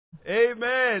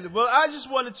Amen. Well, I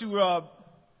just wanted to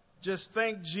just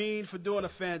thank Gene for doing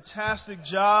a fantastic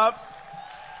job.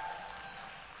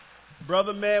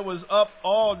 Brother man was up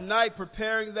all night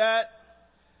preparing that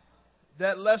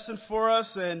lesson for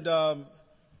us, and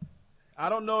I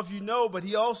don't know if you know, but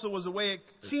he also was away at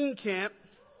teen camp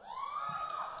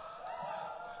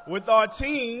with our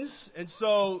teens, and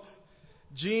so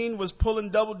Gene was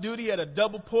pulling double duty at a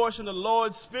double portion of the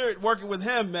Lord's Spirit working with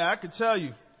him, man, I could tell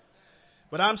you.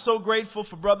 But I'm so grateful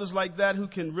for brothers like that who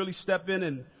can really step in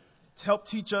and help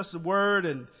teach us the Word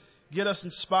and get us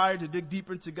inspired to dig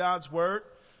deeper into God's Word.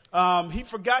 He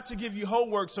forgot to give you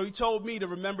homework, so he told me to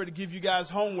remember to give you guys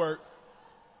homework.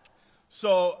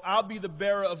 So I'll be the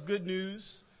bearer of good news.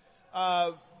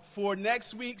 For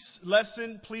next week's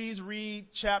lesson, please read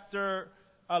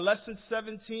lesson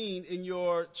 17 in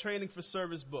your Training for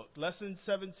Service book. Lesson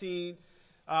 17,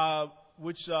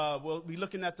 which we'll be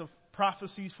looking at the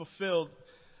prophecies fulfilled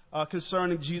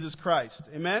concerning Jesus Christ.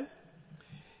 Amen?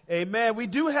 Amen. We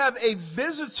do have a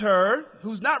visitor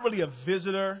who's not really a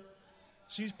visitor.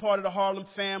 She's part of the Harlem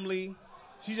family.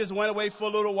 She just went away for a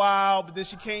little while, but then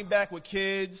she came back with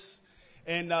kids.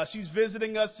 And she's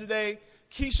visiting us today.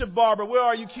 Keisha Barber. Where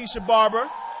are you, Keisha Barber?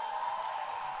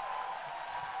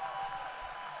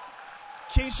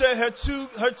 Keisha, her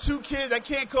two kids, I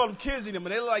can't call them kids anymore.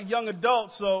 They look like young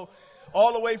adults, so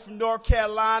all the way from North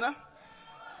Carolina,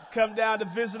 come down to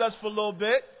visit us for a little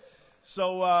bit.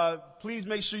 So please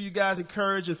make sure you guys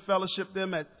encourage and fellowship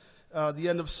them at the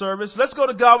end of service. Let's go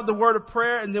to God with the word of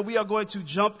prayer, and then we are going to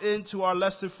jump into our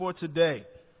lesson for today.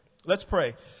 Let's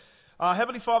pray.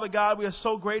 Heavenly Father God, we are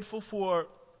so grateful for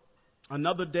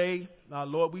another day.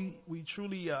 Lord, we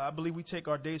truly, I believe we take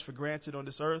our days for granted on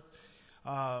this earth.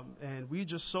 And we're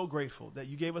just so grateful that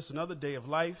you gave us another day of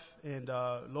life. And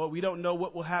Lord, we don't know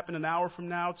what will happen an hour from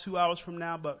now, 2 hours from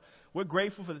now, but we're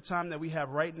grateful for the time that we have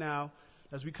right now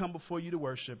as we come before you to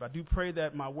worship. I do pray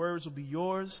that my words will be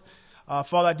yours.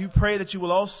 Father, I do pray that you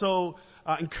will also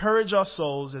encourage our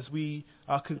souls as we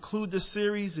conclude this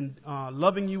series and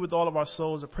loving you with all of our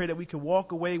souls. I pray that we can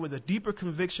walk away with a deeper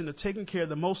conviction of taking care of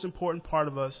the most important part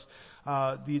of us,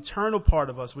 the eternal part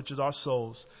of us, which is our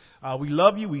souls. We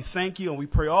love you, we thank you, and we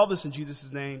pray all this in Jesus'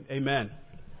 name. Amen.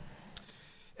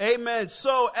 Amen.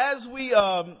 So as we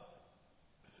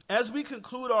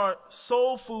conclude our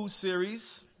soul food series,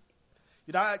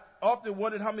 I often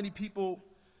wondered how many people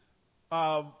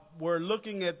were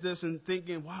looking at this and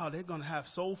thinking, wow, they're going to have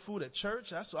soul food at church?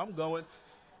 That's where I'm going.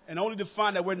 And only to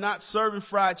find that we're not serving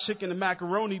fried chicken and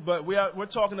macaroni, but we're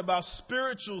talking about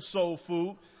spiritual soul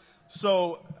food.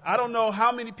 So I don't know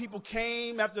how many people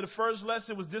came after the first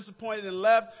lesson, was disappointed and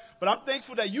left, but I'm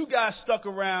thankful that you guys stuck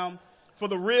around for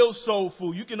the real soul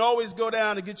food. You can always go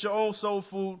down and get your own soul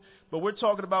food, but we're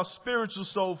talking about spiritual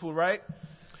soul food, right?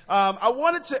 I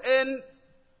wanted to end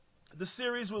the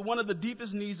series with one of the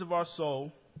deepest needs of our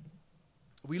soul.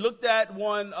 We looked at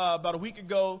one about a week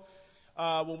ago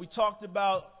when we talked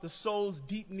about the soul's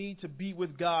deep need to be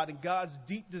with God and God's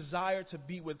deep desire to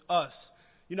be with us.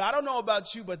 I don't know about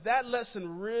you, but that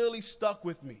lesson really stuck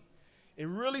with me. It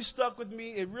really stuck with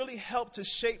me. It really helped to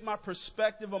shape my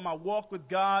perspective on my walk with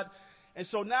God. And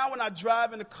so now when I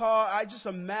drive in the car, I just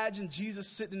imagine Jesus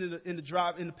sitting in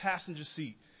the passenger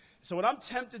seat. So when I'm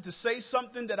tempted to say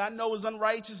something that I know is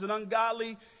unrighteous and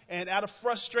ungodly, and out of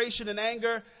frustration and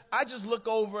anger, I just look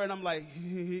over and I'm like,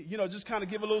 just kind of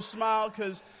give a little smile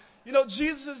because,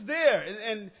 Jesus is there.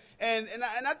 And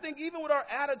I think even with our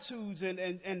attitudes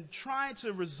and trying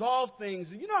to resolve things,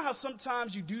 you know how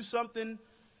sometimes you do something,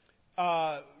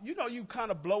 you kind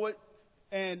of blow it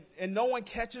and no one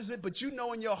catches it, but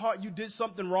in your heart you did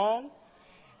something wrong.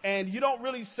 And you don't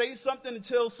really say something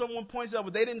until someone points out,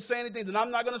 well, they didn't say anything, then I'm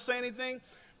not going to say anything.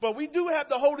 But we do have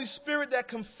the Holy Spirit that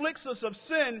conflicts us of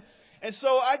sin. And so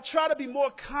I try to be more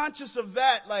conscious of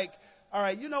that. Like, all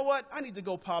right, you know what? I need to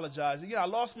go apologize. I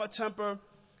lost my temper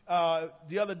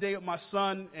the other day with my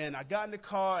son, and I got in the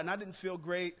car, and I didn't feel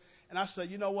great. And I said,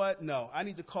 you know what? No, I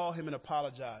need to call him and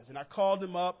apologize. And I called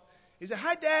him up. He said,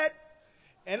 hi, Dad.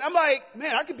 And I'm like,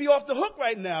 man, I could be off the hook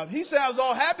right now. He sounds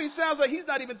all happy. He sounds like he's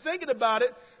not even thinking about it.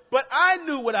 But I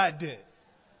knew what I did.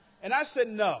 And I said,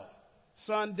 no,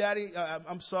 son, Daddy,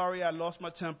 I'm sorry. I lost my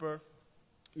temper.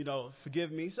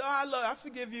 Forgive me. He said, I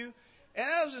forgive you. And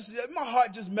I was just, my heart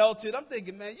just melted. I'm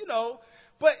thinking, man,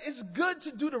 but it's good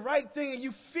to do the right thing. And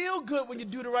you feel good when you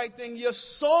do the right thing. Your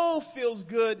soul feels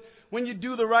good when you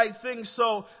do the right thing.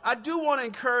 So I do want to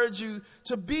encourage you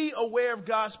to be aware of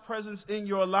God's presence in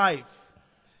your life.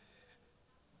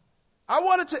 I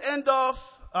wanted to end off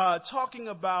talking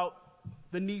about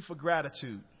the need for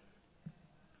gratitude.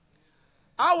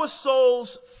 Our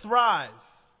souls thrive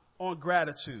on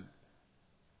gratitude.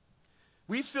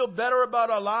 We feel better about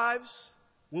our lives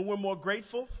when we're more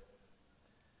grateful.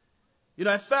 In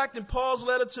fact, in Paul's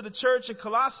letter to the church in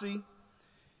Colossae,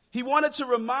 he wanted to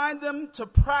remind them to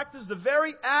practice the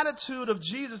very attitude of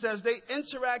Jesus as they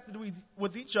interacted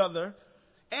with each other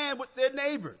and with their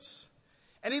neighbors.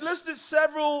 And he listed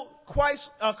several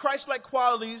Christ-like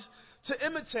qualities to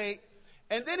imitate.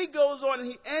 And then he goes on and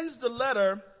he ends the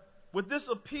letter with this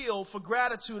appeal for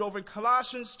gratitude over in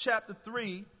Colossians chapter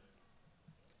 3,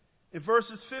 in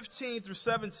verses 15 through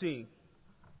 17.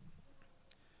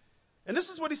 And this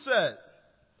is what he said.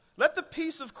 Let the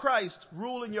peace of Christ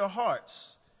rule in your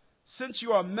hearts. Since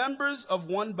you are members of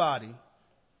one body,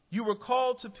 you were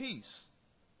called to peace.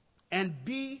 And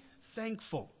be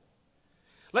thankful.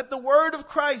 Let the word of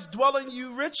Christ dwell in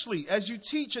you richly as you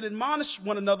teach and admonish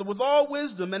one another with all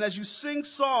wisdom, and as you sing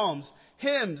psalms,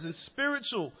 hymns, and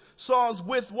spiritual songs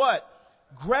with what?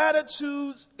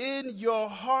 Gratitudes in your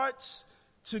hearts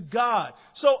to God.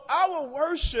 So our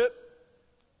worship,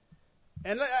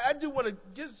 and I do want to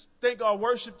just thank our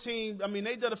worship team. I mean,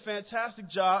 they did a fantastic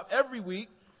job every week.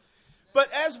 But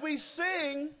as we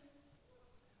sing,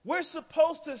 we're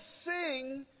supposed to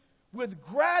sing with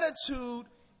gratitude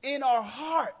in our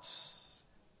hearts.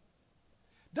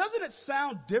 Doesn't it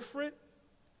sound different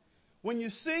when you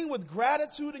sing with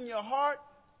gratitude in your heart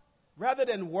rather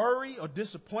than worry or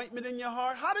disappointment in your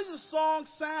heart? How does the song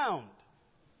sound?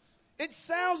 It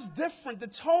sounds different.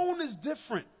 The tone is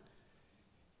different.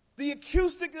 The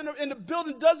acoustic in the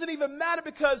building doesn't even matter,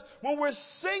 because when we're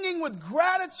singing with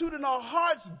gratitude in our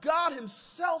hearts, God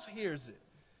himself hears it.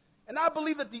 And I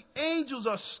believe that the angels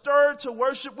are stirred to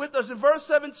worship with us. In verse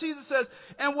 17 it says,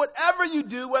 and whatever you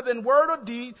do, whether in word or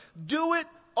deed, do it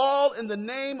all in the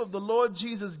name of the Lord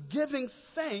Jesus, giving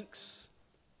thanks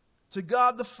to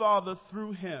God the Father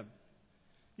through him.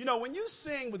 When you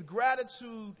sing with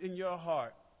gratitude in your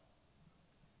heart,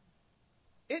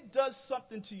 it does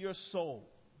something to your soul.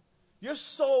 Your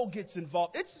soul gets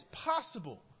involved. It's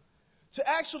possible to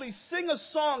actually sing a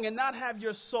song and not have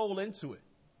your soul into it.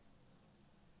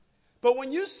 But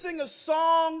when you sing a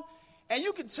song, and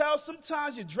you can tell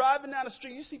sometimes you're driving down the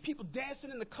street, you see people dancing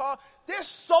in the car, their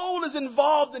soul is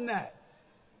involved in that.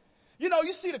 You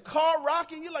see the car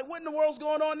rocking, you're like, what in the world's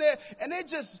going on there? And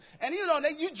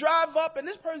you drive up and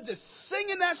this person's just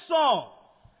singing that song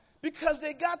because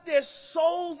they got their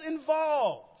souls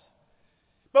involved.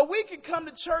 But we can come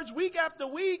to church week after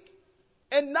week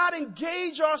and not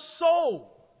engage our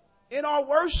soul in our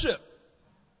worship.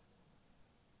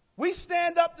 We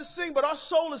stand up to sing, but our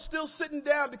soul is still sitting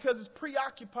down because it's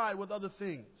preoccupied with other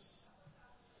things.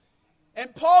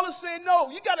 And Paul is saying,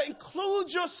 no, you got to include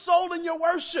your soul in your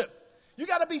worship. You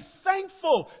got to be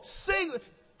thankful. Sing.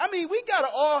 We got to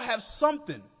all have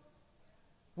something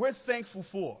we're thankful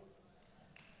for.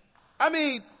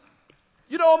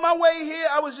 On my way here,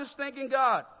 I was just thanking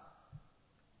God.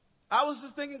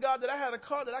 that I had a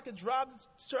car that I could drive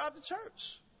to church.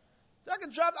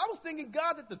 I was thanking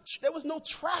God that there was no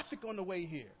traffic on the way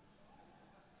here.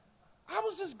 I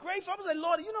was just grateful. I was like,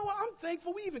 Lord, you know what? I'm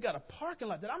thankful we even got a parking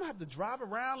lot that I'm going to have to drive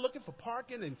around looking for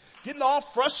parking and getting all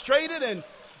frustrated and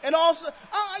also,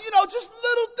 just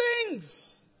little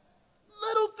things.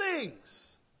 Little things.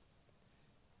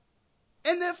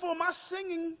 And therefore, my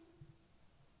singing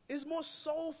is more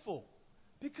soulful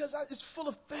because it's full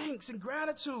of thanks and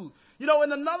gratitude. In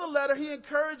another letter, he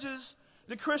encourages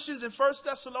the Christians in 1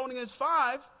 Thessalonians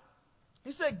 5.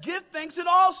 He said, give thanks in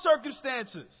all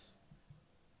circumstances.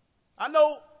 I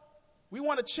know we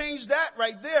want to change that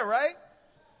right there, right?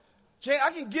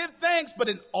 I can give thanks, but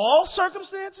in all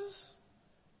circumstances?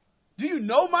 Do you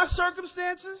know my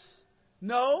circumstances?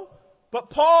 No. But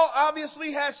Paul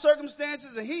obviously has circumstances,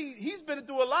 and he's been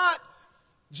through a lot.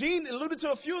 Gene alluded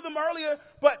to a few of them earlier,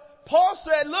 but Paul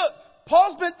said, look,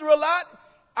 Paul's been through a lot.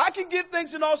 I can give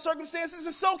thanks in all circumstances,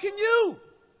 and so can you.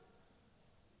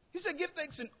 He said, give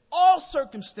thanks in all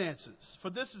circumstances, for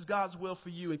this is God's will for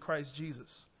you in Christ Jesus.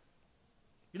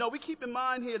 We keep in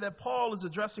mind here that Paul is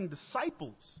addressing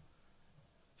disciples.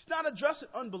 He's not addressing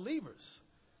unbelievers.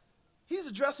 He's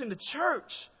addressing the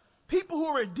church, people who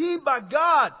are redeemed by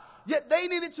God, yet they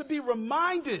needed to be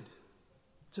reminded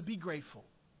to be grateful.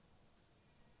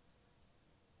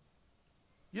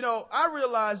 I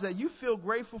realize that you feel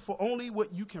grateful for only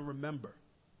what you can remember.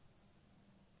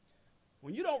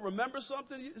 When you don't remember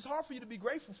something, it's hard for you to be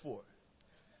grateful for it.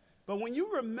 But when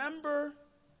you remember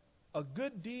a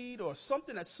good deed or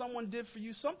something that someone did for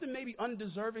you, something maybe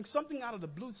undeserving, something out of the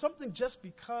blue, something just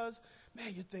because,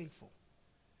 man, you're thankful.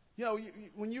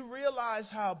 When you realize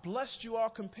how blessed you are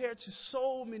compared to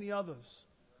so many others,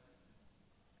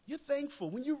 you're thankful.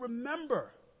 When you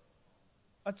remember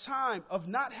a time of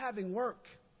not having work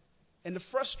and the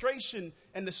frustration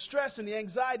and the stress and the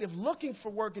anxiety of looking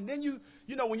for work. And then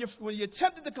when you're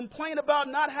tempted to complain about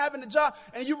not having a job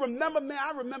and you remember, man,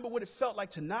 I remember what it felt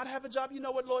like to not have a job. You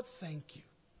know what, Lord? Thank you.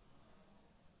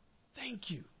 Thank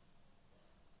you.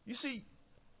 You see,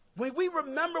 when we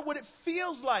remember what it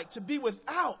feels like to be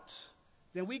without,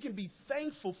 then we can be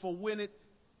thankful for when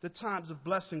the times of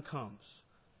blessing comes.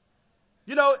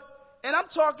 And I'm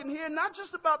talking here not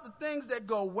just about the things that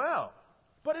go well,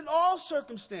 but in all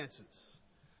circumstances.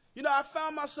 I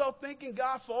found myself thanking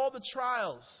God for all the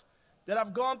trials that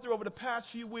I've gone through over the past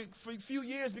few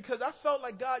years, because I felt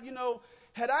like, God,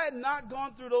 had I not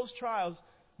gone through those trials,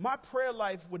 my prayer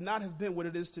life would not have been what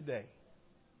it is today.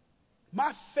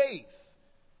 My faith,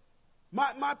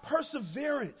 my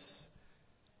perseverance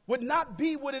would not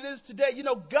be what it is today.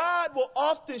 God will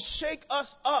often shake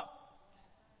us up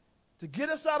to get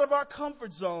us out of our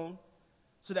comfort zone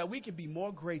so that we can be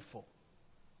more grateful.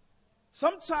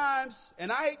 Sometimes,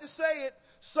 and I hate to say it,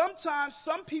 sometimes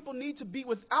some people need to be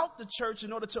without the church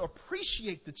in order to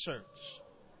appreciate the church.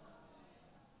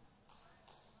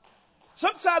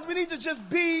 Sometimes we just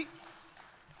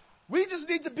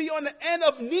need to be on the end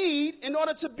of need in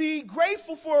order to be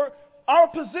grateful for our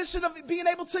position of being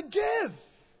able to give.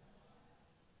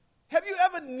 Have you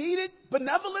ever needed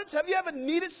benevolence? Have you ever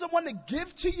needed someone to give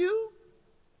to you?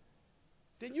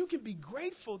 Then you can be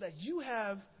grateful that you're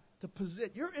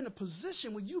in a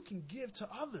position where you can give to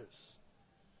others.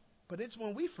 But it's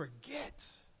when we forget,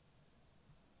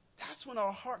 that's when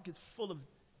our heart gets full of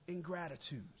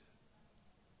ingratitude.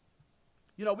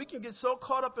 We can get so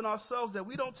caught up in ourselves that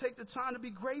we don't take the time to be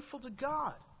grateful to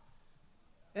God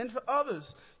and for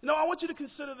others. I want you to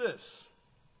consider this.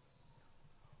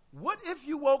 What if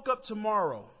you woke up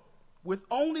tomorrow with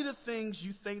only the things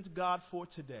you thanked God for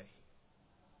today?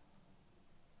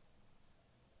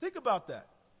 Think about that.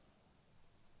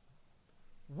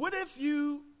 What if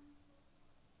you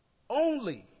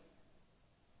only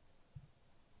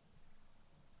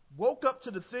woke up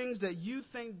to the things that you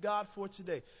thank God for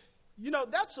today?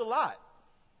 That's a lot.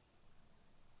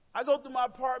 I go through my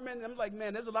apartment and I'm like,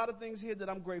 man, there's a lot of things here that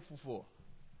I'm grateful for.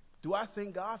 Do I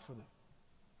thank God for them?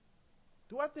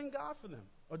 Do I thank God for them?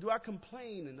 Or do I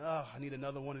complain and, I need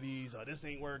another one of these, or this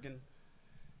ain't working?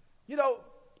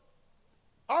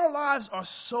 Our lives are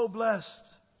so blessed.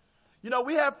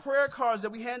 We have prayer cards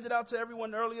that we handed out to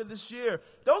everyone earlier this year.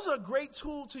 Those are a great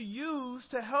tool to use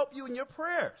to help you in your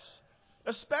prayers,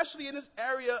 especially in this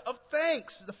area of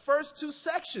thanks. The first two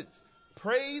sections,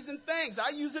 praise and thanks. I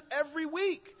use it every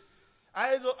week.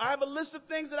 I have a list of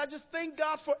things that I just thank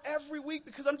God for every week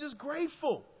because I'm just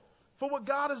grateful for what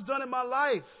God has done in my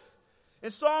life.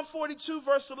 In Psalm 42,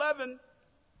 verse 11,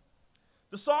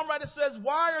 the psalm writer says,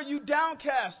 "Why are you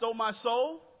downcast, O my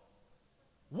soul?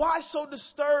 Why so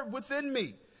disturbed within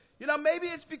me?" Maybe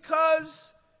it's because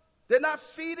they're not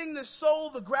feeding the soul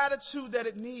the gratitude that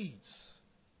it needs.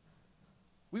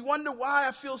 We wonder why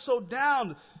I feel so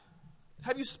down.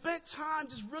 Have you spent time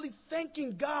just really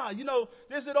thanking God?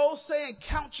 There's that old saying,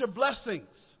 count your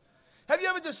blessings. Have you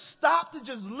ever just stopped to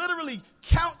just literally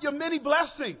count your many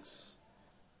blessings?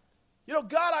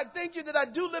 God, I thank you that I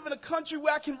do live in a country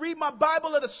where I can read my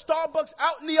Bible at a Starbucks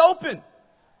out in the open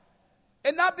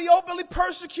and not be openly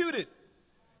persecuted.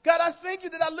 God, I thank you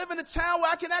that I live in a town where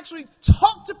I can actually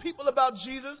talk to people about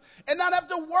Jesus and not have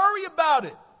to worry about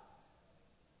it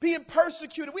being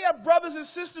persecuted. We have brothers and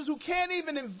sisters who can't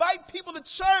even invite people to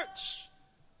church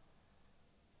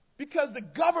because the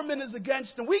government is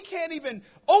against them. We can't even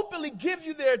openly give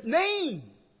you their name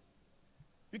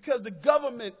because the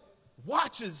government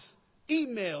watches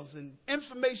emails and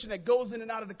information that goes in and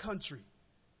out of the country.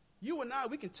 You and I,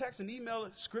 we can text and email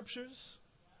scriptures.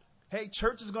 Hey,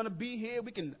 church is going to be here.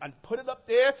 We can put it up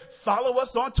there. Follow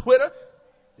us on Twitter.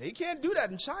 They can't do that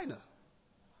in China.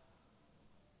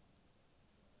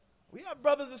 We have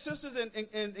brothers and sisters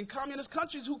in communist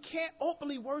countries who can't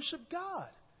openly worship God.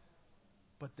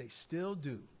 But they still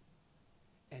do.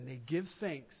 And they give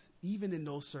thanks even in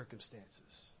those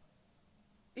circumstances.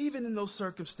 Even in those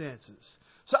circumstances.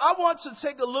 So I want to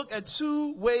take a look at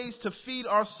two ways to feed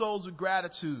our souls with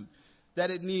gratitude that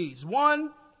it needs.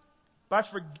 One, by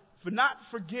for not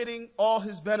forgetting all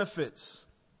his benefits.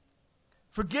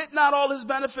 Forget not all his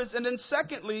benefits. And then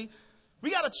secondly,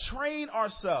 we got to train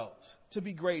ourselves to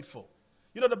be grateful.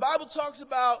 The Bible talks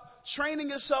about training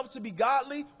yourselves to be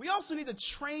godly. We also need to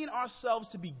train ourselves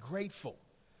to be grateful.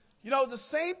 The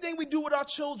same thing we do with our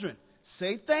children.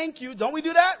 Say thank you. Don't we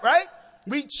do that, right?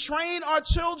 We train our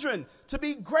children to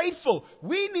be grateful.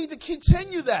 We need to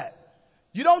continue that.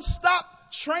 You don't stop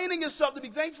training yourself to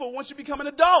be thankful once you become an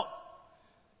adult.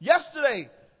 Yesterday,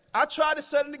 I try to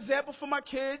set an example for my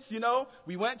kids. You know,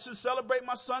 we went to celebrate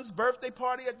my son's birthday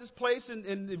party at this place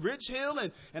in Ridge Hill,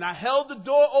 and I held the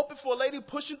door open for a lady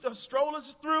pushing the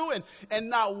strollers through, and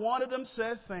not one of them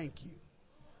said thank you.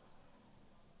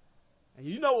 And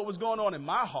you know what was going on in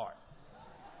my heart.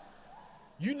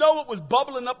 You know what was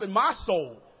bubbling up in my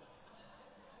soul.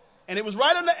 And it was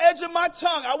right on the edge of my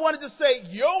tongue. I wanted to say,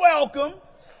 you're welcome.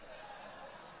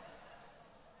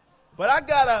 But I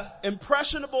got an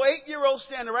impressionable 8-year-old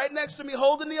standing right next to me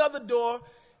holding the other door.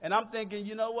 And I'm thinking,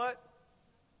 you know what?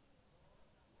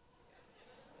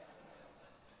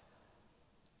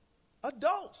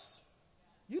 Adults,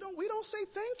 we don't say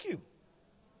thank you.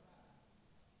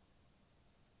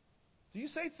 Do you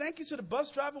say thank you to the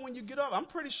bus driver when you get off? I'm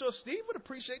pretty sure Steve would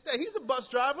appreciate that. He's a bus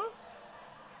driver.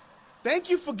 Thank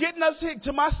you for getting us here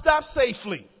to my stop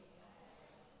safely.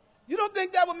 You don't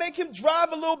think that would make him drive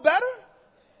a little better?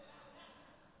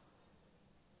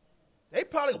 They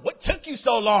probably, what took you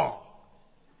so long?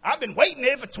 I've been waiting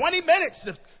here for 20 minutes.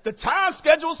 The time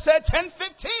schedule said 10:15.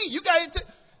 You guys,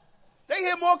 they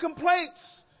hear more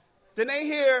complaints than they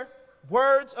hear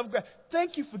words of gratitude.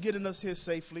 Thank you for getting us here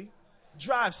safely.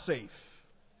 Drive safe.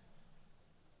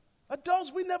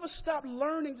 Adults, we never stop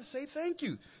learning to say thank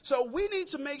you. So we need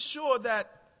to make sure that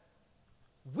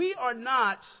we are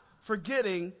not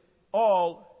forgetting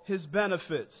all his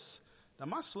benefits. Now,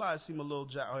 my slides seem a little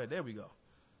jacked. Oh, yeah, there we go.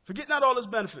 Forget not all his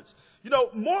benefits. You know,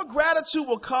 more gratitude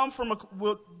will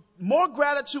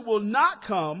not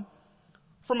come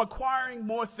from acquiring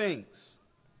more things,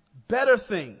 better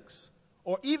things,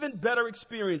 or even better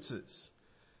experiences.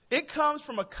 It comes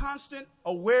from a constant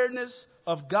awareness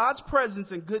of God's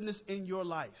presence and goodness in your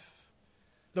life.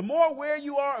 The more aware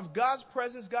you are of God's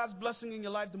presence, God's blessing in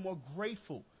your life, the more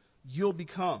grateful you'll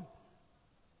become.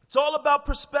 It's all about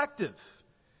perspective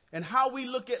and how we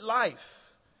look at life,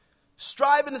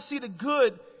 striving to see the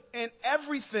good in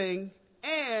everything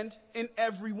and in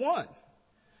everyone.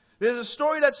 There's a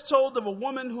story that's told of a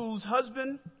woman whose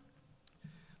husband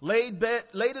laid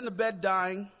in the bed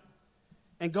dying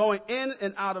and going in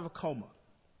and out of a coma.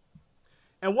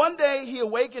 And one day he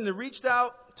awakened and reached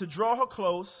out to draw her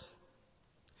close.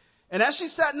 And as she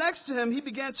sat next to him, he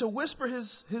began to whisper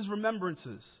his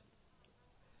remembrances.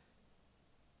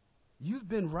 You've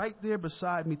been right there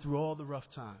beside me through all the rough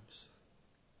times.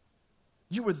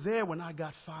 You were there when I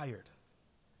got fired.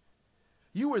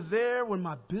 You were there when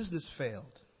my business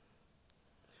failed.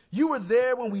 You were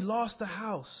there when we lost the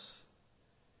house.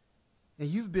 And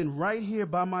you've been right here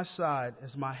by my side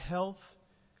as my health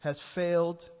has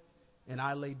failed and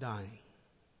I lay dying.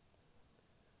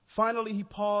 Finally, he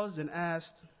paused and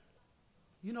asked,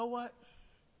 you know what?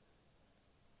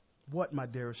 What, my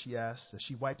dear, she asked as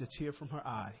she wiped a tear from her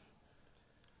eye.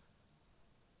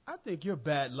 I think you're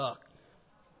bad luck.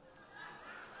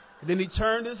 And then he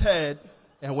turned his head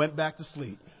and went back to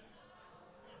sleep.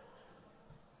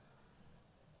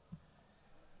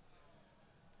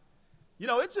 You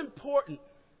know, it's important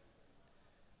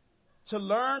to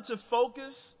learn to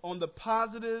focus on the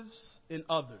positives in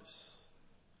others.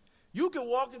 You can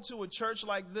walk into a church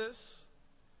like this,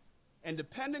 and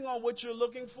depending on what you're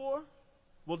looking for,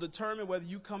 will determine whether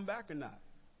you come back or not.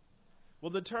 Will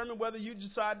determine whether you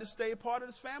decide to stay a part of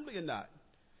this family or not.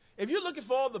 If you're looking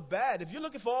for all the bad, if you're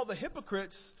looking for all the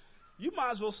hypocrites, you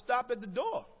might as well stop at the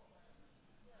door.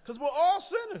 Because we're all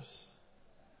sinners.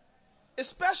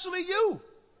 Especially you.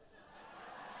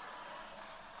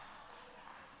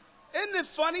 Isn't it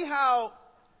funny how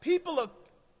people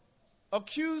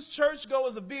accuse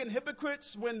churchgoers of being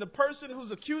hypocrites when the person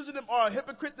who's accusing them are a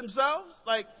hypocrite themselves?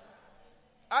 Like,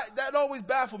 that always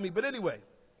baffled me. But anyway,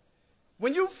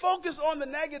 when you focus on the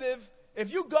negative, if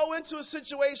you go into a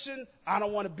situation, I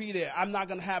don't want to be there, I'm not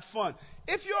going to have fun.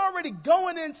 If you're already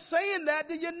going in saying that,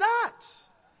 then you're not.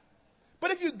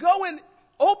 But if you go in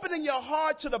opening your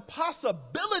heart to the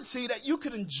possibility that you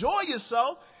could enjoy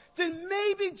yourself, then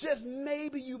maybe, just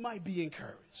maybe, you might be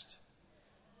encouraged.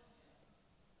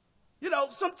 You know,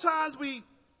 sometimes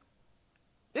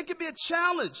it can be a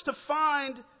challenge to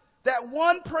find that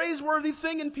one praiseworthy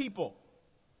thing in people.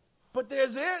 But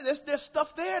there's stuff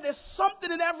there. There's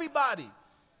something in everybody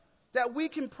that we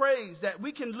can praise, that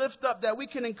we can lift up, that we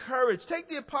can encourage. Take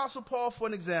the Apostle Paul for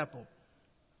an example.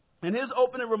 In his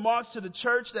opening remarks to the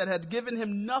church that had given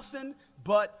him nothing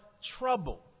but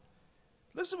trouble.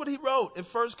 Listen to what he wrote in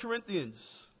 1 Corinthians.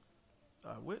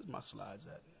 Where's my slides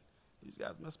at? These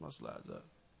guys messed my slides up.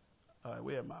 All right,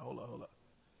 where am I? Hold up.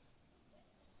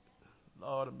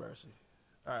 Lord of mercy.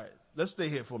 All right, let's stay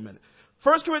here for a minute.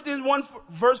 1 Corinthians 1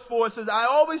 verse 4 says, I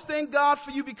always thank God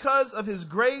for you because of his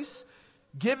grace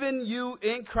given you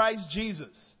in Christ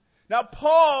Jesus. Now,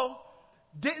 Paul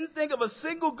didn't think of a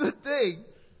single good thing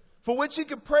for which he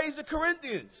could praise the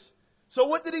Corinthians. So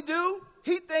what did he do?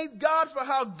 He thanked God for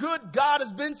how good God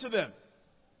has been to them.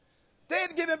 They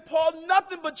had given Paul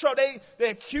nothing but trouble. They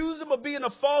accused him of being a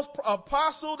false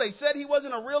apostle. They said he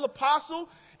wasn't a real apostle.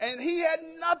 And he had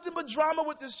nothing but drama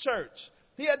with this church.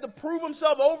 He had to prove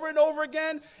himself over and over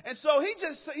again. And so he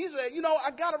said,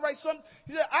 I got to write something.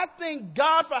 He said, I thank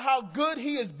God for how good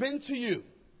he has been to you.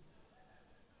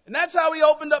 And that's how he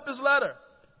opened up his letter.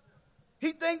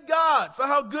 He thanked God for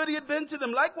how good he had been to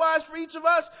them. Likewise, for each of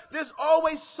us, there's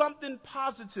always something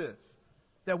positive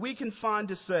that we can find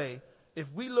to say. If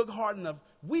we look hard enough,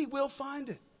 we will find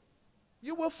it.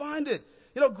 You will find it.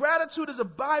 Gratitude is a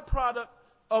byproduct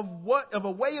of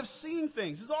a way of seeing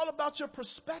things. It's all about your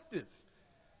perspective.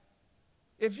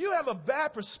 If you have a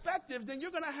bad perspective, then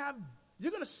you're going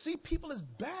to see people as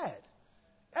bad.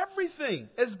 Everything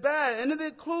is bad, and it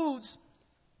includes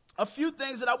a few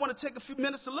things that I want to take a few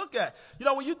minutes to look at.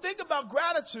 When you think about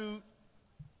gratitude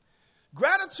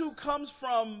comes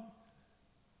from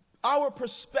our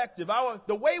perspective,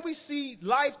 the way we see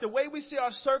life, the way we see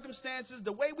our circumstances,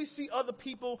 the way we see other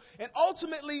people, and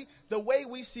ultimately the way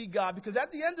we see God. Because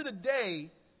at the end of the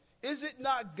day, is it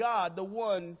not God the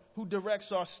one who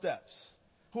directs our steps,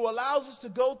 who allows us to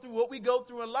go through what we go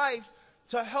through in life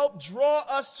to help draw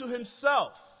us to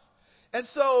himself? And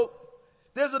so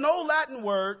there's an old Latin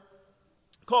word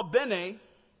called bene.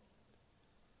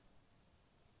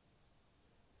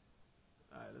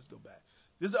 All right, let's go back.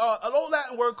 There's an old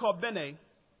Latin word called bene,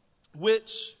 which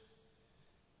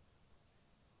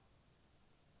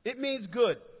it means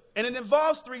good. And it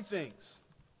involves three things.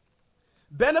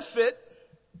 Benefit,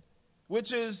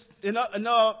 which is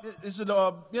it's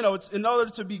in order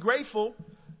to be grateful,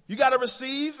 you got to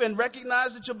receive and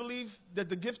recognize that you believe that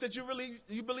the gift that you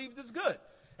believe is good.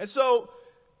 And so,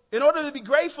 in order to be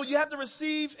grateful, you have to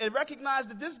receive and recognize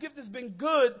that this gift has been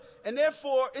good, and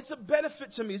therefore it's a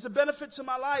benefit to me. It's a benefit to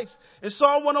my life. In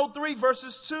Psalm 103,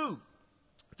 verses 2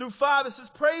 through 5, it says,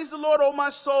 "Praise the Lord, O my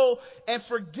soul, and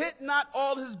forget not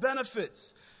all his benefits."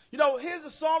 Here's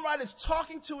the songwriter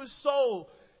talking to his soul,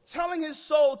 telling his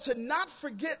soul to not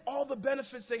forget all the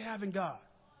benefits they have in God.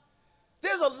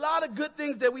 There's a lot of good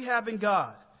things that we have in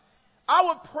God.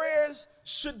 Our prayers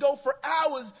should go for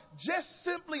hours just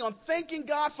simply on thanking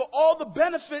God for all the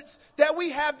benefits that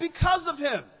we have because of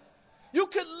him. You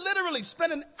could literally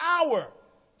spend an hour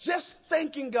just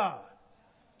thanking God.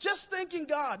 Just thanking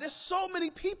God. There's so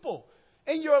many people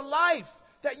in your life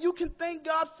that you can thank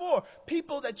God for.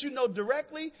 People that you know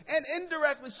directly and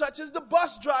indirectly, such as the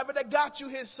bus driver that got you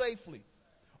here safely,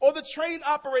 or the train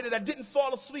operator that didn't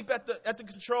fall asleep at the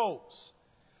controls,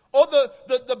 or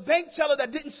the bank teller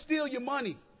that didn't steal your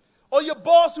money, or your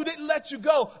boss who didn't let you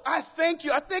go. I thank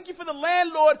you. I thank you for the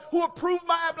landlord who approved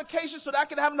my application so that I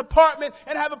could have an apartment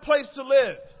and have a place to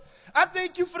live. I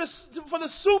thank you for the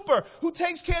super who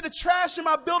takes care of the trash in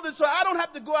my building so I don't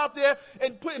have to go out there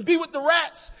and be with the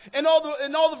rats and all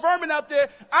the vermin out there.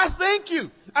 I thank you.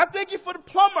 I thank you for the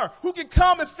plumber who can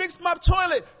come and fix my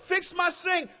toilet, fix my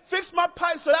sink, fix my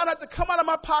pipes so that I don't have to come out of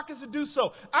my pockets to do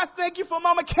so. I thank you for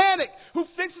my mechanic who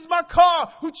fixes my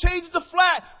car, who changes the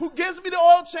flat, who gives me the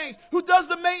oil change, who does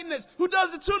the maintenance, who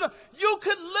does the tune-up. You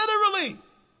could literally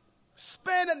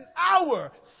spend an hour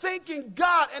thanking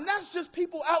God, and that's just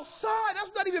people outside.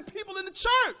 That's not even people in the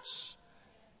church.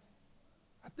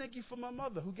 I thank you for my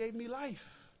mother who gave me life.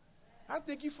 I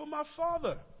thank you for my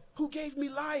father who gave me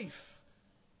life.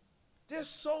 There's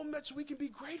so much we can be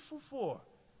grateful for.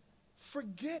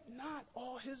 Forget not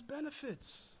all his benefits.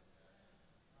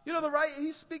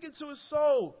 He's speaking to his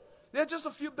soul. There are just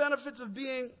a few benefits of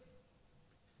being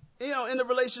in the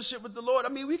relationship with the Lord.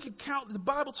 We can count. The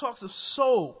Bible talks of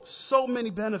so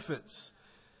many benefits.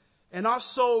 And our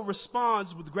soul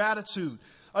responds with gratitude.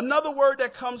 Another word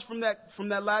that comes from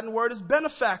that Latin word is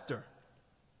benefactor.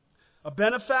 A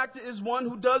benefactor is one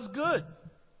who does good.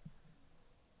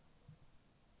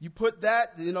 You put that,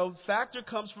 factor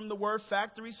comes from the word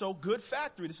factory, so good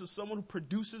factory. This is someone who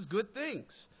produces good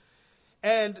things.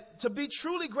 And to be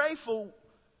truly grateful,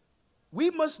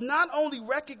 we must not only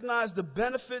recognize the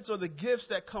benefits or the gifts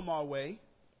that come our way,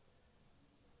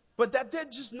 but that they're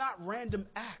just not random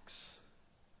acts.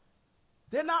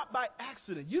 They're not by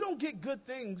accident. You don't get good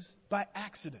things by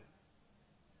accident.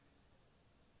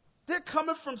 They're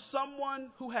coming from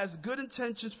someone who has good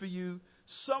intentions for you,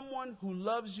 someone who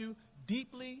loves you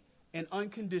deeply and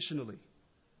unconditionally.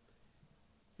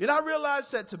 I realize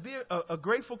that to be a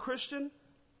grateful Christian,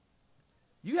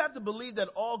 you have to believe that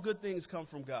all good things come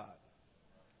from God.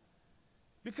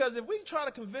 Because if we try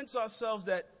to convince ourselves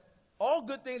that all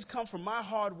good things come from my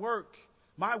hard work,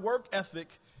 my work ethic,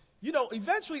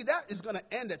 Eventually that is going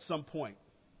to end at some point.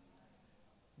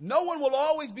 No one will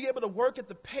always be able to work at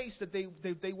the pace that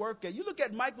they work at. You look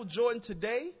at Michael Jordan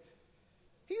today,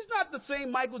 he's not the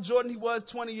same Michael Jordan he was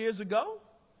 20 years ago.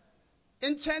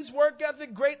 Intense work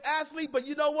ethic, great athlete, but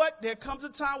you know what? There comes a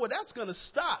time where that's going to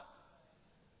stop.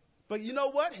 But you know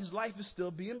what? His life is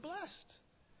still being blessed.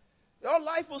 Our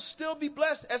life will still be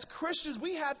blessed. As Christians,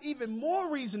 we have even more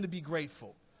reason to be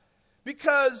grateful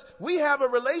because we have a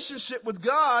relationship with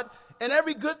God, and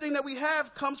every good thing that we have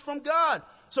comes from God.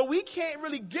 So we can't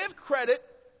really give credit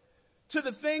to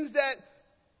the things that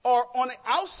are on the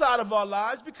outside of our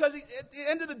lives because at the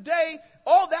end of the day,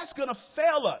 all that's going to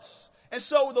fail us. And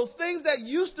so those things that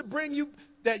used to bring you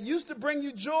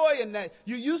joy and that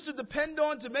you used to depend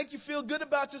on to make you feel good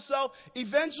about yourself,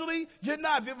 eventually you're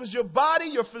not. If it was your body,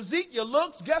 your physique, your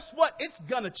looks, guess what? It's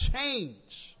going to change.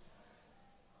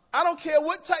 I don't care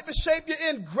what type of shape you're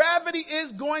in, gravity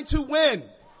is going to win.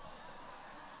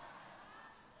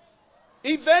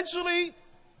 Eventually,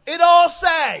 it all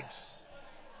sags.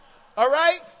 All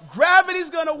right? Gravity's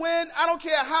going to win. I don't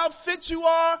care how fit you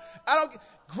are.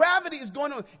 Gravity is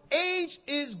going to, age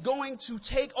is going to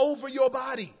take over your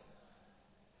body.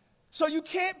 So you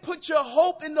can't put your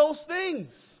hope in those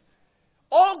things.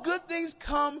 All good things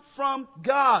come from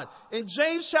God. In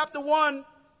James chapter 1,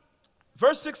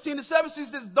 verse 16 to 17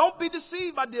 says, don't be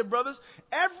deceived, my dear brothers.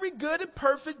 Every good and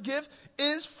perfect gift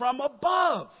is from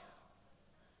above,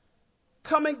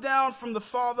 coming down from the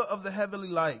Father of the heavenly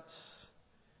lights.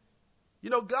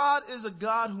 God is a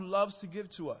God who loves to give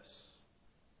to us.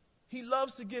 He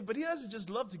loves to give, but he doesn't just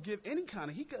love to give any kind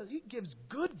of, he gives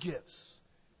good gifts.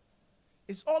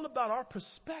 It's all about our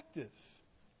perspective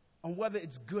on whether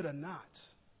it's good or not.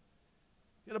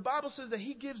 The Bible says that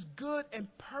he gives good and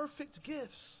perfect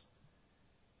gifts.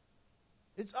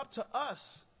 It's up to us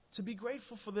to be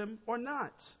grateful for them or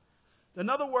not.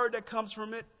 Another word that comes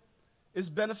from it is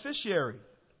beneficiary.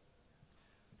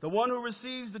 The one who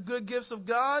receives the good gifts of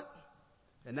God,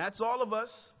 and that's all of us.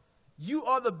 You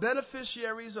are the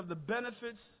beneficiaries of the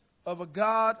benefits of a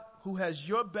God who has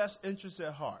your best interests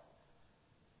at heart.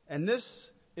 And this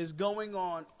is going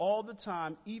on all the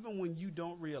time, even when you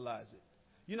don't realize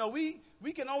it.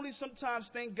 We can only sometimes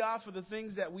thank God for the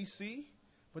things that we see,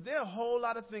 but there are a whole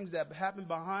lot of things that happen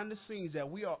behind the scenes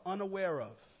that we are unaware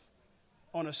of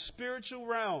on a spiritual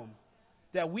realm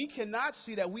that we cannot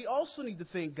see, that we also need to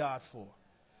thank God for.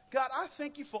 God, I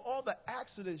thank you for all the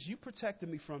accidents you protected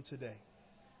me from today.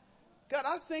 God,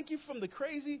 I thank you for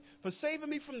saving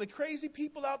me from the crazy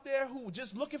people out there who were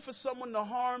just looking for someone to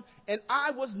harm, and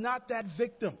I was not that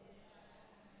victim.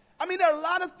 There are a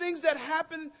lot of things that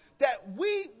happen that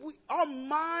our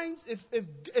minds,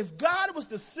 if God was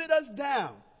to sit us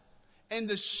down and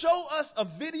to show us a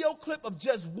video clip of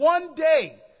just one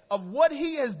day of what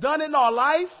he has done in our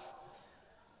life,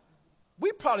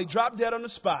 we'd probably drop dead on the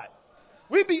spot.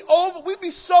 We'd be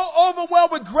so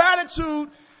overwhelmed with gratitude,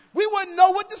 we wouldn't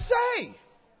know what to say.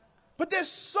 But there's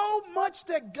so much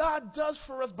that God does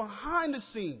for us behind the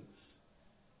scenes.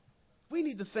 We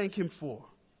need to thank him for.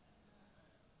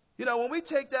 When we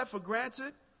take that for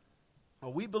granted,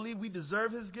 or we believe we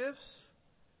deserve his gifts,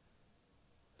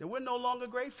 then we're no longer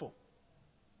grateful.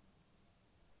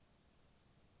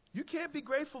 You can't be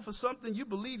grateful for something you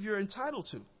believe you're entitled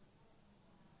to.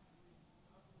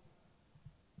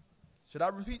 Should I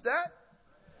repeat that?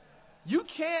 You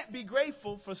can't be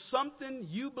grateful for something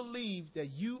you believe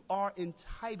that you are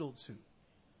entitled to.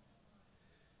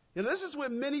 This is where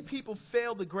many people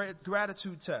fail the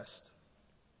gratitude test.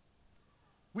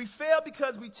 We fail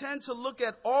because we tend to look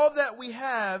at all that we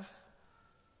have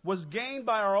was gained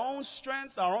by our own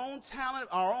strength, our own talent,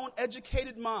 our own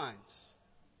educated minds,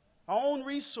 our own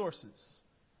resources,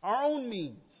 our own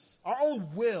means, our own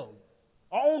will,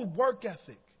 our own work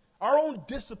ethic, our own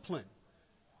discipline.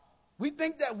 We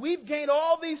think that we've gained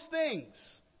all these things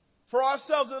for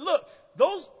ourselves. And look,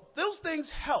 those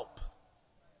things help.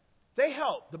 They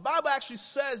help. The Bible actually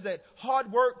says that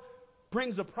hard work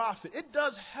brings a profit. It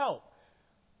does help.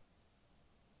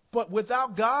 But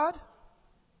without God,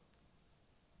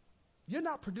 you're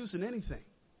not producing anything.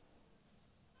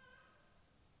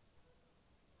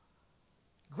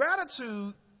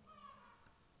 Gratitude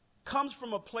comes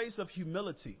from a place of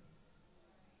humility.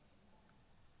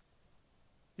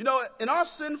 In our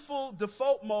sinful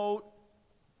default mode,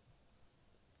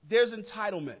 there's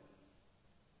entitlement.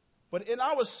 But in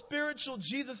our spiritual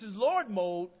Jesus is Lord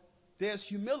mode, there's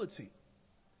humility.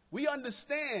 We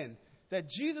understand that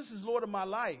Jesus is Lord of my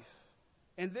life,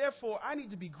 and therefore I need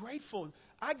to be grateful.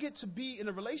 I get to be in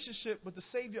a relationship with the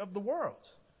Savior of the world.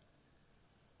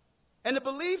 And the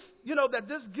belief, that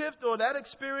this gift or that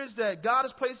experience that God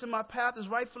has placed in my path is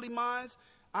rightfully mine,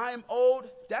 I am owed,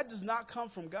 that does not come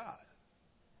from God.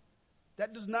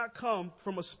 That does not come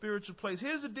from a spiritual place.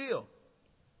 Here's the deal.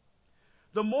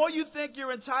 The more you think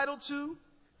you're entitled to,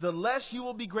 the less you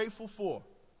will be grateful for.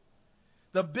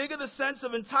 The bigger the sense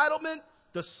of entitlement,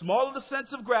 the smaller the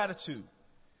sense of gratitude.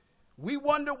 We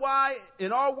wonder why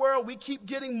in our world we keep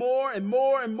getting more and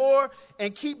more and more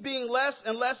and keep being less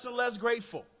and less and less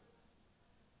grateful.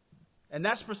 And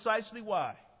that's precisely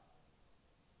why.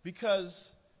 Because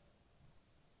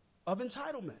of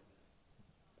entitlement.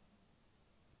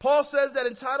 Paul says that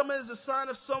entitlement is a sign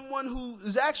of someone who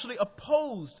is actually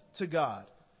opposed to God.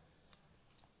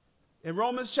 In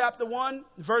Romans chapter 1,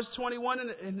 verse 21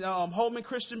 in Holman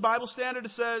Christian Bible Standard,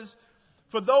 it says,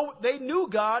 "For though they knew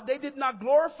God, they did not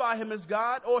glorify him as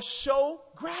God or show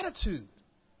gratitude.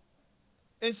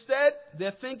 Instead,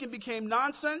 their thinking became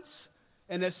nonsense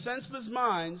and their senseless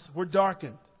minds were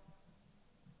darkened."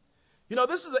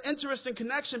 This is an interesting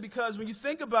connection because when you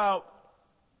think about,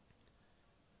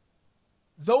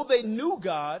 though they knew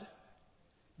God,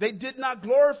 they did not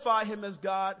glorify him as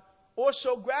God or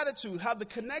show gratitude. How the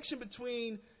connection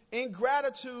between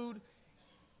ingratitude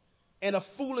and a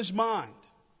foolish mind.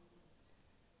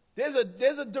 There's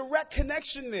a direct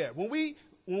connection there. When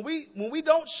we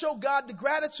don't show God the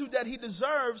gratitude that he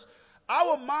deserves,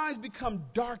 our minds become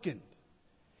darkened.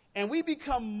 And we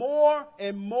become more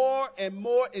and more and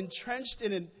more entrenched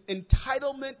in an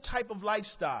entitlement type of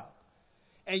lifestyle.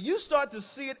 And you start to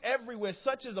see it everywhere,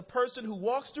 such as a person who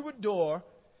walks through a door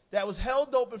that was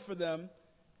held open for them,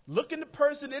 looking the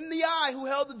person in the eye who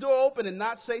held the door open and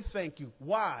not say thank you.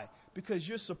 Why? Because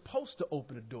you're supposed to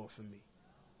open the door for me.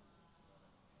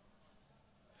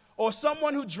 Or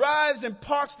someone who drives and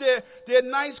parks their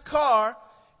nice car,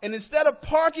 and instead of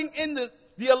parking in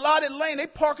the allotted lane, they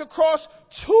park across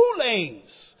 2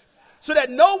 lanes so that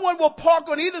no one will park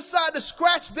on either side to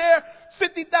scratch their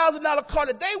 $50,000 car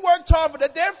that they worked hard for,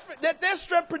 that their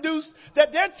strength produced,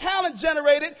 that their talent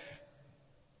generated.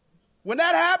 When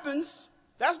that happens,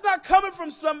 that's not coming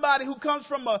from somebody who comes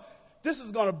from a this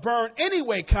is going to burn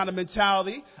anyway kind of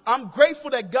mentality. I'm grateful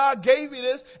that God gave me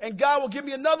this and God will give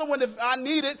me another one if I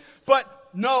need it. But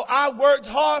no, I worked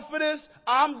hard for this.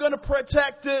 I'm going to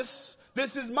protect this.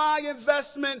 This is my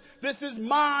investment. This is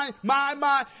mine.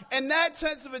 And that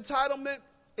sense of entitlement,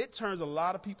 it turns a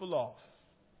lot of people off.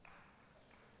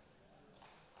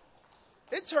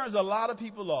 It turns a lot of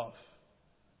people off.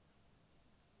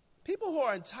 People who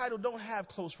are entitled don't have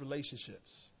close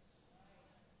relationships.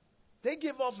 They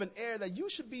give off an air that you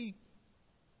should be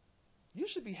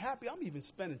happy I'm even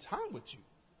spending time with you.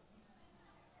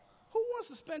 Who wants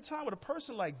to spend time with a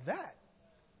person like that?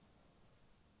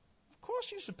 Of course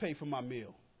you should pay for my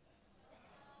meal.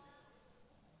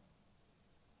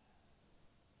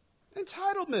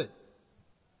 Entitlement.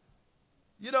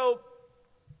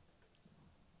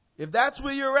 If that's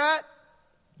where you're at,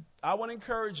 I want to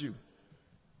encourage you.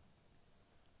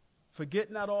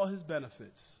 Forget not all his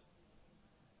benefits.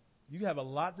 You have a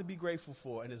lot to be grateful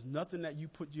for, and there's nothing that you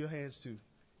put your hands to.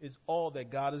 It's all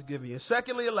that God has given you. And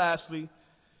secondly and lastly,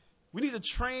 we need to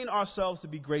train ourselves to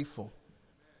be grateful.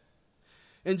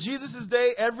 In Jesus'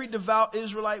 day, every devout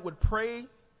Israelite would pray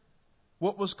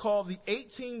what was called the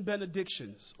 18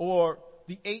 benedictions, or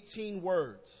the 18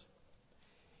 words.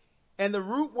 And the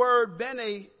root word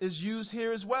bene is used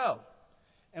here as well.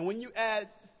 And when you add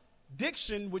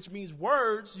diction, which means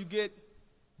words, you get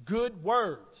good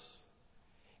words.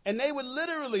 And they would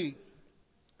literally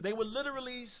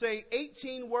say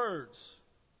 18 words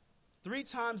 3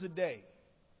 times a day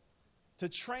to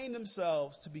train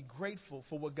themselves to be grateful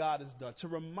for what God has done, to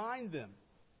remind them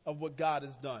of what God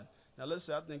has done. Now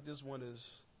listen, I think this one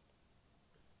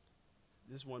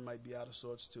might be out of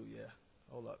sorts too. Yeah,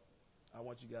 hold up. I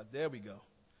want you guys. There we go.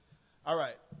 All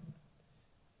right.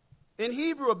 In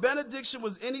Hebrew, a benediction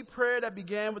was any prayer that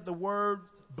began with the word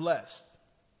blessed.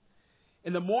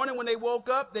 In the morning when they woke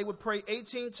up, they would pray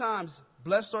 18 times,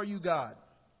 "Blessed are you, God."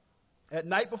 At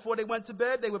night before they went to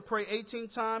bed, they would pray 18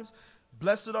 times,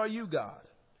 "Blessed are you, God."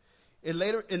 And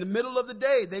later, in the middle of the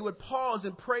day, they would pause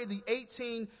and pray the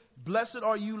 18, "Blessed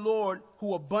are you, Lord,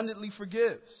 who abundantly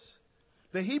forgives."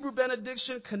 The Hebrew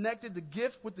benediction connected the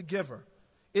gift with the giver.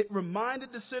 It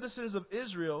reminded the citizens of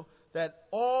Israel that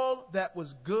all that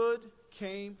was good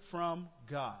came from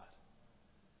God.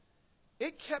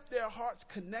 It kept their hearts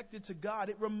connected to God.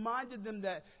 It reminded them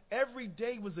that every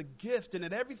day was a gift and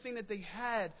that everything that they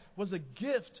had was a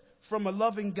gift from a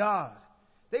loving God.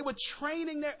 They were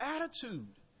training their attitude.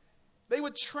 They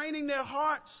were training their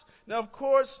hearts. Now, of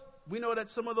course, we know that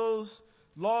some of those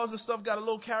laws and stuff got a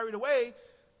little carried away.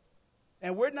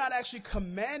 And we're not actually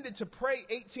commanded to pray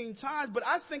 18 times. But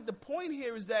I think the point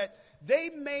here is that they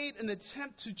made an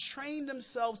attempt to train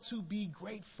themselves to be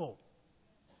grateful.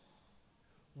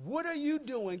 What are you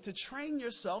doing to train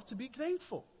yourself to be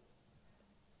thankful?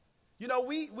 You know,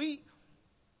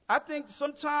 I think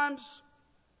sometimes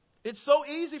it's so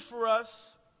easy for us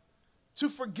to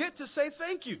forget to say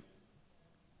thank you.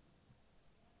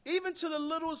 Even to the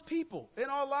littlest people in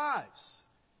our lives.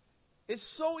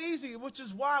 It's so easy, which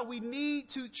is why we need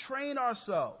to train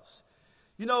ourselves.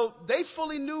 You know, they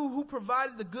fully knew who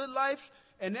provided the good life,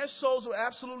 and their souls were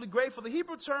absolutely grateful. The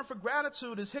Hebrew term for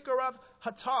gratitude is hikarath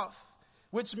hatav,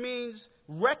 which means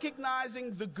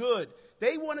recognizing the good.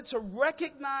 They wanted to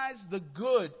recognize the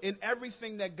good in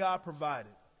everything that God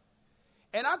provided.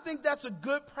 And I think that's a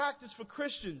good practice for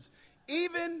Christians,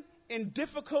 even in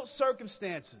difficult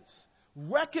circumstances.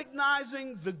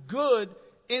 Recognizing the good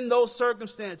in those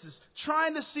circumstances.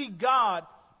 Trying to see God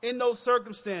in those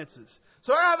circumstances.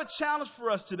 So I have a challenge for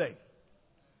us today.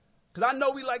 Because I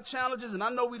know we like challenges and I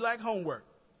know we like homework.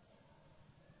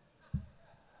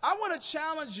 I want to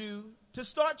challenge you to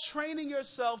start training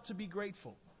yourself to be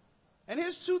grateful. And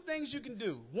here's two things you can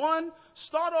do. One,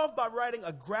 start off by writing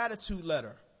a gratitude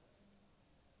letter.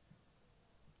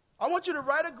 I want you to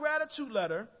write a gratitude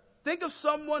letter. Think of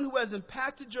someone who has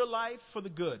impacted your life for the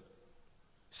good.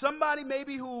 Somebody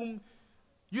maybe whom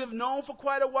you have known for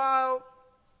quite a while,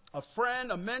 a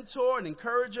friend, a mentor, an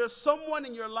encourager, someone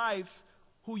in your life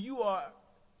who you are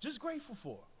just grateful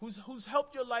for, who's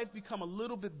helped your life become a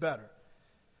little bit better.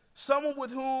 Someone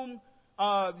with whom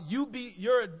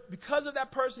because of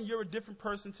that person, you're a different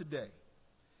person today.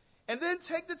 And then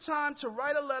take the time to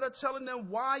write a letter telling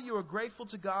them why you are grateful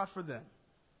to God for them.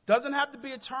 Doesn't have to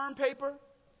be a term paper.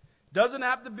 Doesn't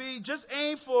have to be, just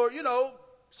aim for,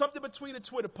 something between a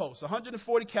Twitter post,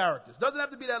 140 characters. Doesn't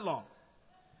have to be that long.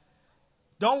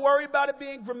 Don't worry about it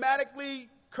being grammatically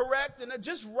correct. And then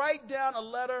just write down a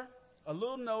letter, a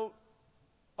little note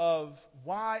of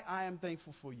why I am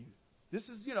thankful for you. This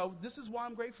is why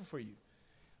I'm grateful for you.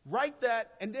 Write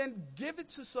that and then give it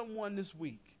to someone this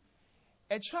week.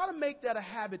 And try to make that a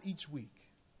habit each week.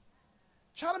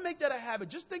 Try to make that a habit.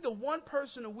 Just think of one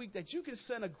person a week that you can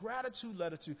send a gratitude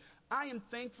letter to. I am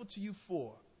thankful to you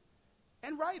for.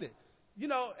 And write it.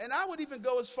 And I would even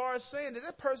go as far as saying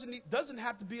that person doesn't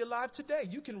have to be alive today.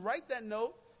 You can write that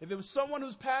note. If it was someone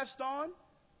who's passed on,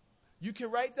 you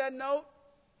can write that note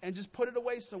and just put it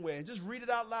away somewhere and just read it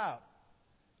out loud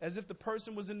as if the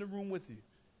person was in the room with you.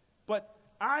 But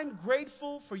I'm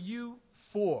grateful for you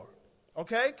for.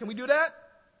 Okay? Can we do that?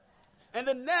 And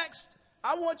then next,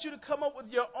 I want you to come up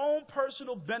with your own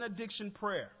personal benediction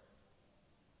prayer.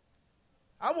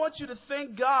 I want you to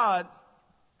thank God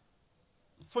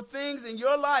for things in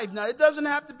your life. Now, it doesn't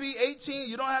have to be 18.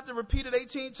 You don't have to repeat it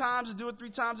 18 times or do it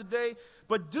 3 times a day.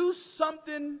 But do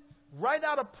something, write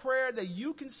out a prayer that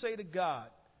you can say to God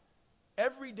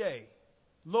every day.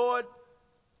 Lord,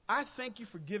 I thank you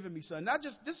for giving me son.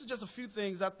 This is just a few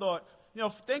things I thought,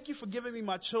 thank you for giving me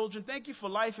my children. Thank you for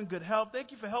life and good health.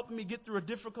 Thank you for helping me get through a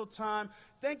difficult time.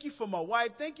 Thank you for my wife.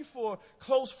 Thank you for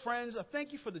close friends.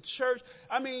 Thank you for the church.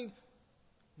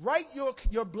 Write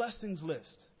your blessings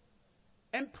list.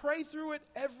 And pray through it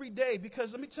every day,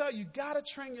 because let me tell you, got to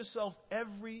train yourself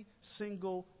every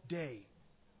single day,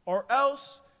 or else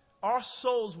our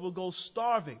souls will go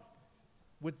starving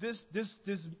with this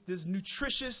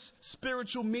nutritious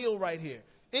spiritual meal right here.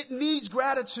 It needs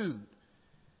gratitude.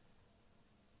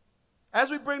 As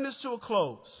we bring this to a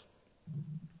close,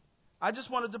 I just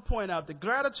wanted to point out that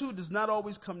gratitude does not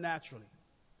always come naturally,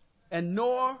 and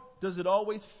nor does it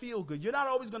always feel good. You're not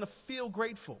always going to feel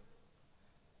grateful.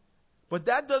 But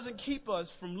that doesn't keep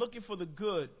us from looking for the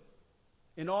good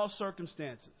in all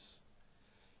circumstances.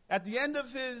 At the end of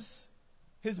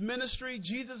his ministry,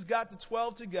 Jesus got the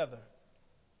 12 together.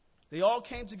 They all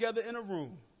came together in a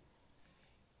room.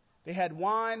 They had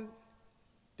wine,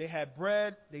 they had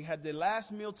bread, they had their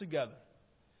last meal together.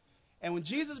 And when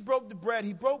Jesus broke the bread,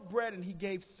 he broke bread and he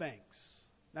gave thanks.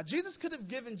 Now, Jesus could have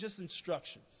given just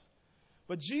instructions.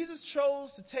 But Jesus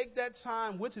chose to take that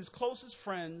time with his closest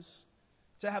friends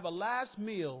to have a last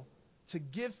meal to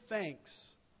give thanks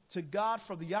to God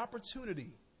for the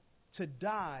opportunity to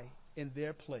die in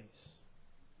their place.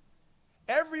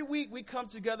 Every week we come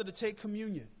together to take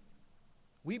communion.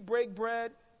 We break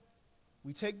bread.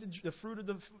 We take the fruit of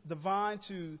the vine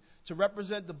to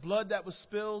represent the blood that was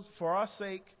spilled for our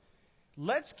sake.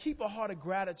 Let's keep a heart of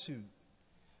gratitude.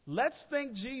 Let's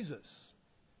thank Jesus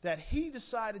that he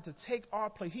decided to take our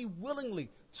place. He willingly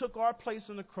took our place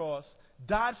on the cross,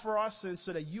 died for our sins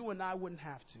so that you and I wouldn't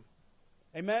have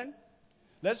to. Amen?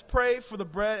 Let's pray for the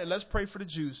bread and let's pray for the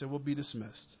juice, and we'll be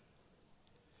dismissed.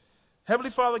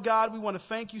 Heavenly Father God, we want to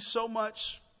thank you so much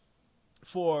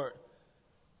for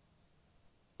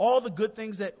all the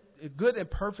good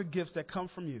and perfect gifts that come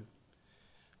from you.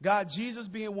 God, Jesus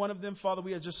being one of them, Father,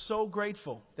 we are just so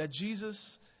grateful that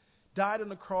Jesus died on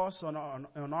the cross on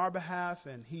our behalf,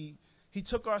 and he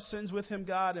took our sins with him,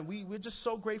 God, and we're just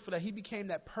so grateful that he became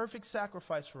that perfect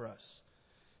sacrifice for us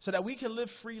so that we can live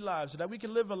free lives, so that we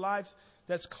can live a life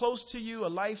that's close to you, a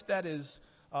life that is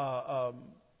a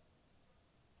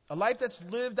life that's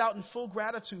lived out in full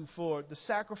gratitude for the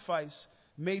sacrifice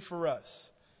made for us.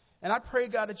 And I pray,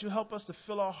 God, that you help us to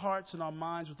fill our hearts and our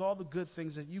minds with all the good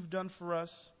things that you've done for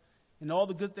us and all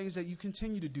the good things that you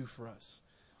continue to do for us.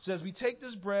 So as we take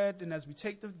this bread and as we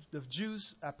take the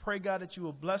juice, I pray, God, that you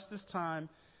will bless this time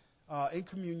in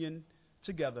communion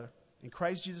together. In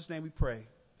Christ Jesus' name we pray.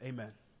 Amen.